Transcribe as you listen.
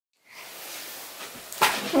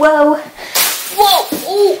Whoa. Whoa.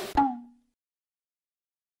 Ooh.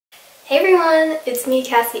 Hey everyone, it's me,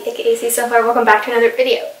 Cassie, aka C Sunflower. Welcome back to another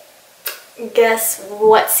video. Guess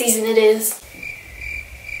what season it is?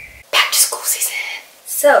 Back to school season.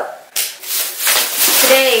 So,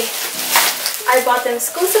 today I bought them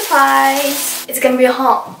school supplies. It's gonna be a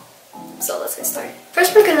haul. So let's get started.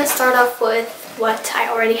 First we're gonna start off with what I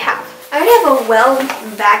already have. I already have a well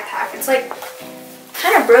backpack. It's like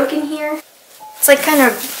kind of broken here. It's like kind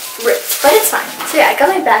of ripped, but it's fine. So yeah, I got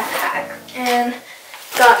my backpack and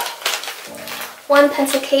got one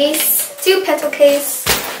pencil case, two pencil case.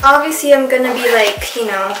 Obviously I'm gonna be like, you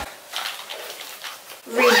know,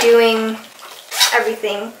 redoing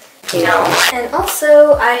everything, you know. And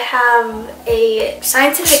also I have a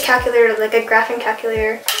scientific calculator, like a graphing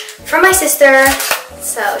calculator from my sister.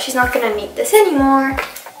 So she's not gonna need this anymore,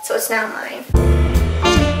 so it's now mine.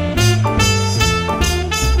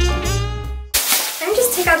 Let me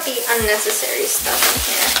just take out the unnecessary stuff in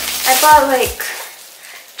here. I bought like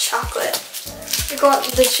chocolate. I got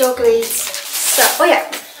the chocolates. So, oh yeah.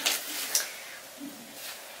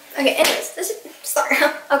 Okay, anyways, this is, sorry.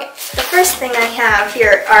 Okay, the first thing I have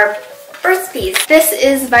here are Burt's Bees. This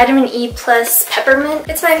is vitamin E plus peppermint.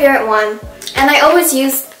 It's my favorite one. And I always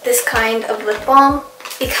use this kind of lip balm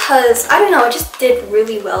because, I don't know, it just did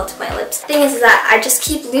really well to my lips. The thing is that I just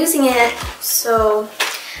keep losing it, so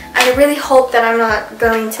I really hope that I'm not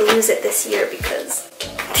going to lose it this year because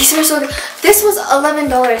these are so good. This was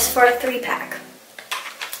 $11 for a 3-pack.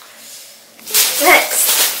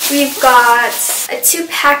 Next, we've got a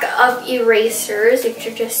 2-pack of erasers, which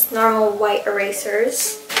are just normal white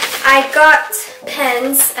erasers. I got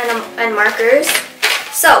pens and markers.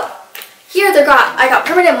 So here I got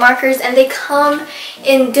permanent markers, and they come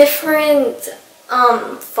in different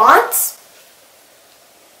fonts.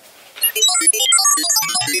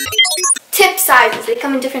 Tip sizes. They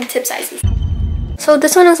come in different tip sizes. So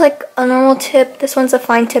this one is like a normal tip, this one's a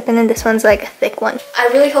fine tip, and then this one's like a thick one. I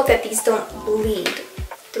really hope that these don't bleed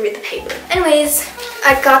through the paper. Anyways,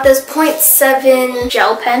 I got this 0.7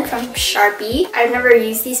 gel pen from Sharpie. I've never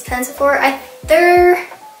used these pens before. They're...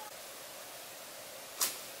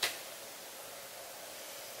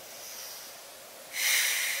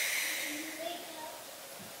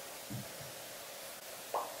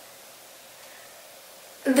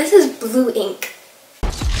 This is blue ink.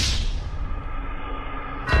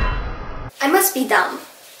 I must be dumb.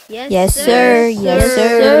 Yes, sir. Yes,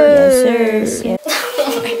 sir. Yes, sir. Yes.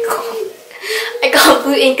 Oh my god. I got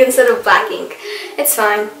blue ink instead of black ink. It's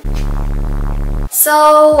fine.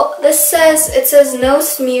 So it says no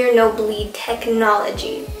smear, no bleed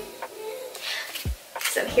technology.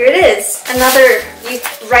 So here it is. Another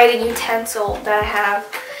writing utensil that I have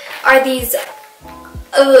are these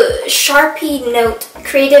Sharpie Note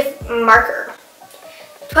Creative Marker.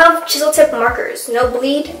 12 chisel tip markers, no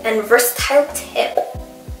bleed, and versatile tip.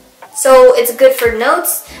 So it's good for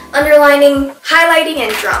notes, underlining, highlighting,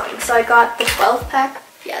 and drawing. So I got the 12-pack.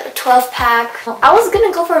 Yeah, the 12-pack. I was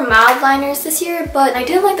gonna go for mild liners this year, but I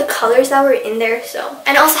didn't like the colors that were in there, so.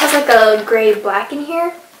 And it also has like a gray-black in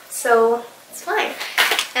here, so it's fine.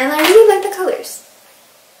 And I really like the colors.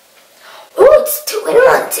 Oh, it's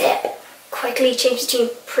 2-in-1 tip. Quickly change between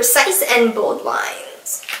precise and bold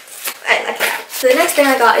lines. I like that. So the next thing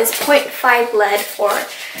I got is 0.5 lead for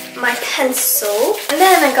my pencil. And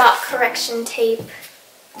then I got correction tape.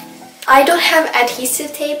 I don't have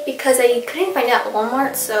adhesive tape because I couldn't find it at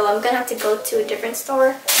Walmart, so I'm gonna have to go to a different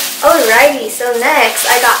store. Alrighty, so next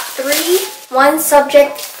I got 3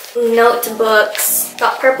 one-subject notebooks.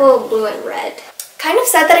 Got purple, blue, and red. Kind of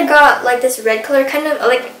sad that I got like this red color, kind of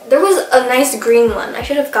like there was a nice green one. I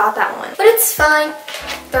should have got that one, but it's fine.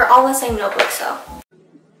 They're all the same notebook, so.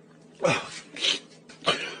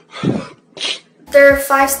 They're a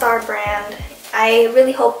 5-star brand. I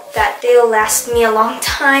really hope that they'll last me a long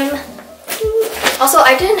time. Also,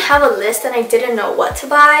 I didn't have a list and I didn't know what to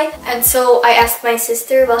buy, and so I asked my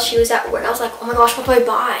sister while she was at work. I was like, oh my gosh, what do I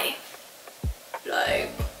buy?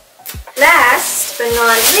 Like, last but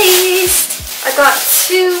not least, I got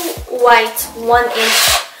 2 white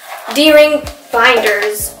 1-inch D-ring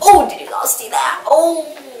binders. Oh, did you all see that? Oh!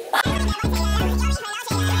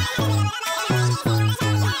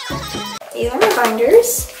 These are my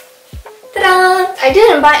binders. Ta-da! I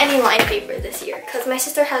didn't buy any lined paper this year because my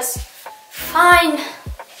sister has fine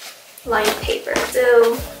lined paper.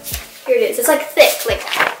 So here it is. It's like thick, like,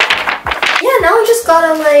 yeah, now I just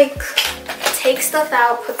gotta like take stuff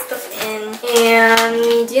out, put stuff in,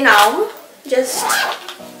 and you know, just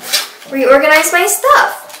reorganize my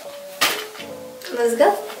stuff. Let's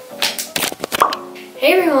go.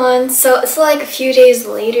 Hey everyone, so it's like a few days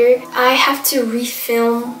later. I have to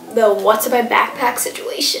refilm the what's in my backpack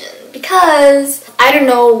situation because I don't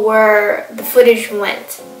know where the footage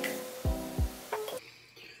went.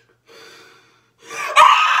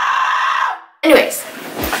 Anyways,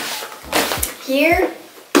 here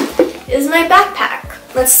is my backpack.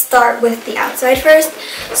 Let's start with the outside first.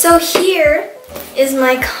 So here is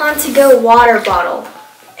my Con-to-go water bottle.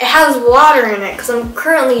 It has water in it because I'm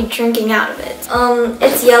currently drinking out of it.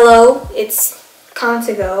 It's yellow, it's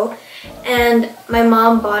Con-to-go, and my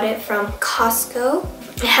mom bought it from Costco.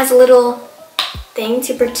 It has a little thing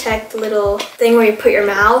to protect the little thing where you put your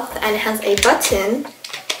mouth, and it has a button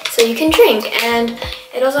so you can drink, and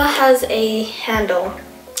it also has a handle,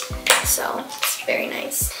 so it's very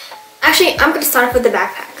nice. Actually, I'm going to start off with the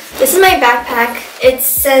backpack. This is my backpack. It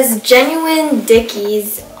says Genuine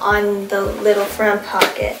Dickies on the little front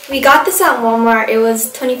pocket. We got this at Walmart. It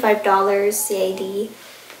was $25 CAD.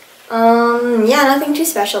 Yeah, nothing too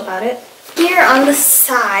special about it. Here on the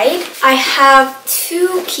side, I have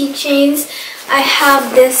two keychains. I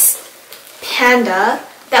have this panda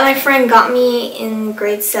that my friend got me in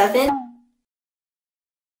grade 7.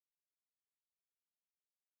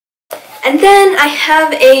 And then I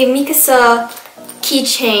have a Mikasa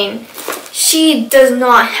keychain. She does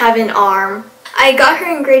not have an arm. I got her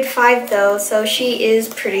in grade 5 though, so she is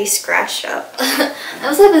pretty scratched up. I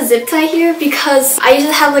also have a zip tie here because I used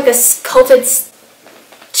to have like a COVID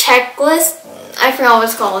checklist. I forgot what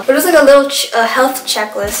it's called, but it was like a little health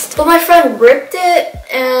checklist. But my friend ripped it,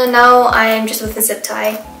 and now I'm just with a zip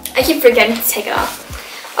tie. I keep forgetting to take it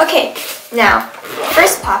off. Okay, now,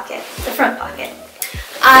 first pocket, the front pocket.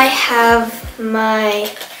 I have my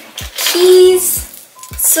keys.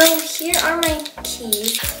 So here are my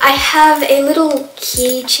keys. I have a little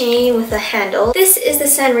keychain with a handle. This is the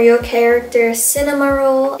Sanrio character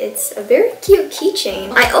Cinamoroll. It's a very cute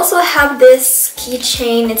keychain. I also have this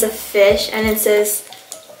keychain. It's a fish and it says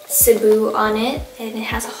Cebu on it, and it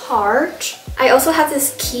has a heart. I also have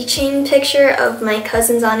this keychain picture of my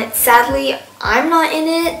cousins on it. Sadly, I'm not in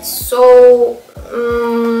it, so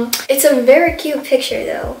it's a very cute picture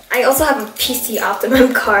though. I also have a PC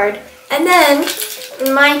Optimum card. And then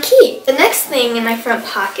my key. The next thing in my front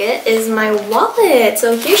pocket is my wallet.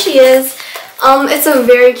 So here she is. It's a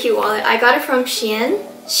very cute wallet. I got it from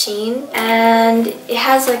Shein, and it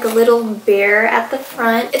has like a little bear at the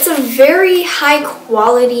front. It's a very high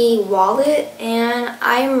quality wallet, and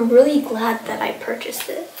I'm really glad that I purchased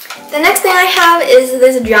it. The next thing I have is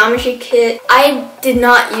this geometry kit. I did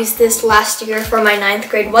not use this last year for my 9th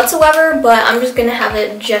grade whatsoever, but I'm just gonna have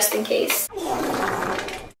it just in case.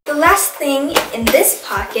 The last thing in this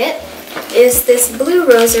pocket is this blue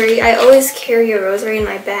rosary. I always carry a rosary in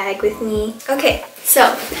my bag with me. Okay,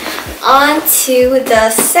 so on to the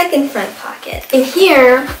second front pocket. In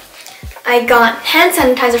here, I got hand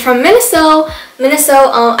sanitizer from Miniso.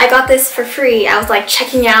 I got this for free. I was like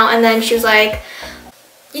checking out, and then she was like,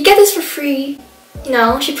 "You get this for free." You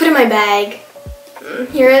know, she put it in my bag.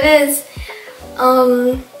 Here it is.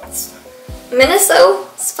 Miniso,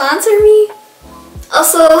 sponsor me.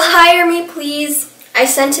 Also, hire me, please. I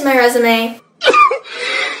sent in my resume.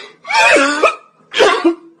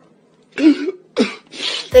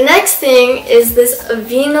 The next thing is this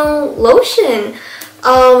Aveeno lotion.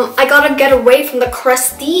 I gotta get away from the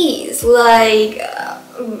crusties. Like,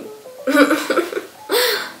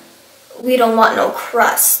 we don't want no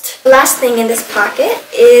crust. The last thing in this pocket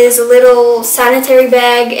is a little sanitary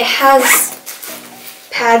bag. It has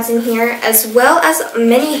pads in here as well as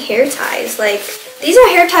many hair ties. Like, these are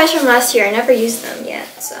hair ties from last year. I never used them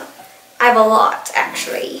yet, so I have a lot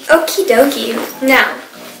actually. Okie dokie. Now,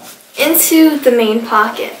 into the main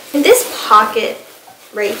pocket. In this pocket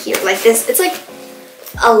right here, like this, it's like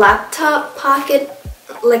a laptop pocket,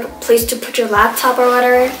 like a place to put your laptop or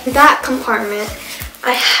whatever. In that compartment,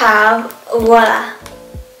 I have, voila,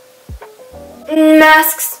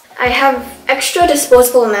 masks. I have extra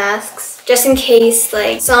disposable masks just in case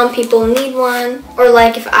like some people need one, or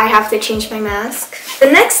like if I have to change my mask.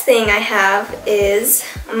 The next thing I have is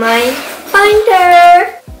my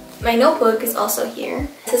binder. My notebook is also here.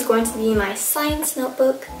 This is going to be my science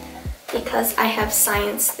notebook because I have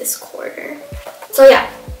science this quarter. So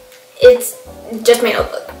yeah, it's just my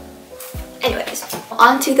notebook. Anyways,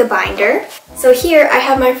 on to the binder. So here I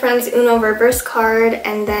have my friend's Uno reverse card,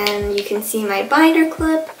 and then you can see my binder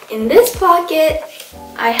clip. In this pocket,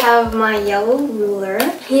 I have my yellow ruler.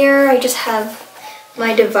 Here I just have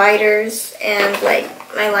my dividers and like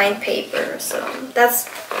my lined paper. So that's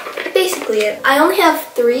basically it. I only have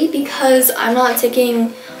 3 because I'm not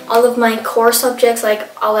taking all of my core subjects like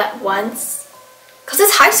all at once. Because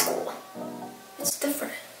it's high school. It's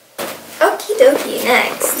different. Okie dokie,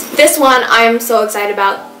 next. This one I'm so excited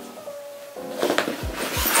about.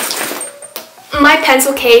 My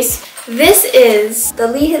pencil case. This is the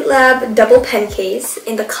Lihit Lab double pen case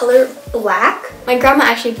in the color black. My grandma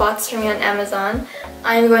actually bought this for me on Amazon.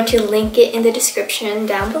 I'm going to link it in the description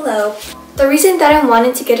down below. The reason that I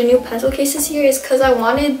wanted to get a new pencil case this year is because I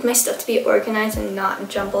wanted my stuff to be organized and not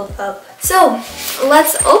jumbled up. So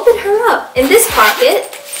let's open her up. In this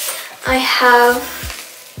pocket, I have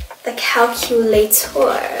the calculator.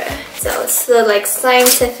 So it's the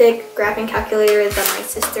scientific graphing calculator that my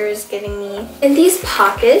sister is giving me. In these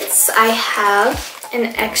pockets, I have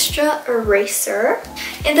an extra eraser.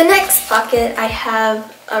 In the next pocket, I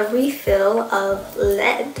have a refill of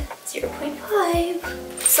lead,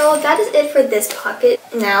 0.5. So that is it for this pocket.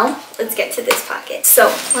 Now, let's get to this pocket. So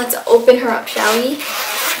let's open her up, shall we?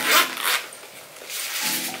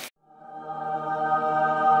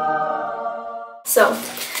 So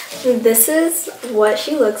this is what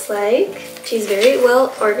she looks like. She's very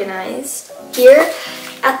well organized. Here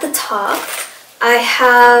at the top, I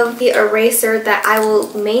have the eraser that I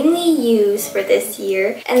will mainly use for this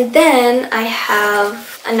year. And then I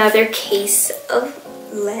have another case of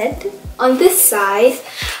lead. On this side,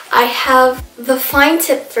 I have the fine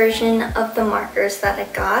tip version of the markers that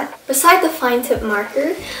I got. Beside the fine tip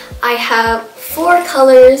marker, I have 4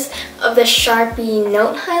 colors of the Sharpie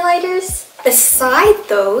note highlighters. Beside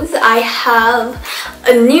those, I have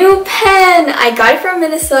a new pen. I got it from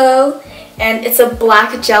Miniso, and it's a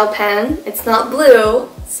black gel pen. It's not blue,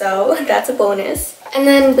 so that's a bonus. And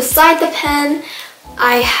then beside the pen,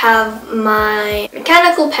 I have my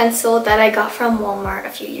mechanical pencil that I got from Walmart a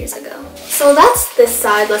few years ago. So that's this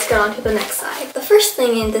side. Let's get on to the next side. The first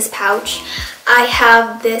thing in this pouch, I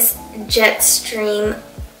have this Jetstream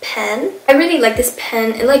pen. I really like this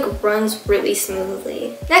pen. It runs really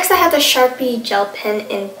smoothly. Next, I have the Sharpie gel pen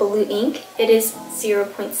in blue ink. It is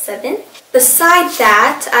 0.7. Beside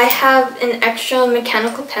that, I have an extra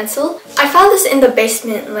mechanical pencil. I found this in the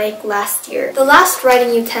basement last year. The last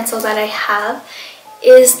writing utensil that I have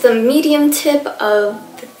is the medium tip of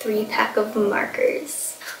the 3-pack of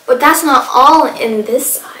markers. But that's not all in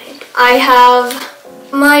this side. I have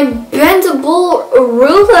my bendable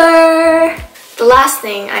ruler. The last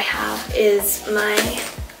thing I have is my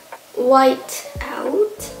white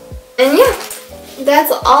out. And yeah,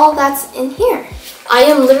 that's all that's in here. I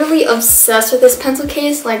am literally obsessed with this pencil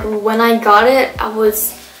case. When I got it,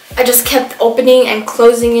 I just kept opening and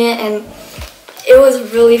closing it, and it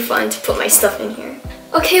was really fun to put my stuff in here.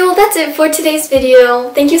 Okay, well that's it for today's video.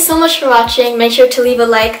 Thank you so much for watching. Make sure to leave a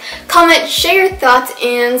like, comment, share your thoughts,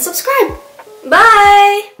 and subscribe.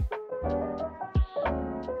 Bye!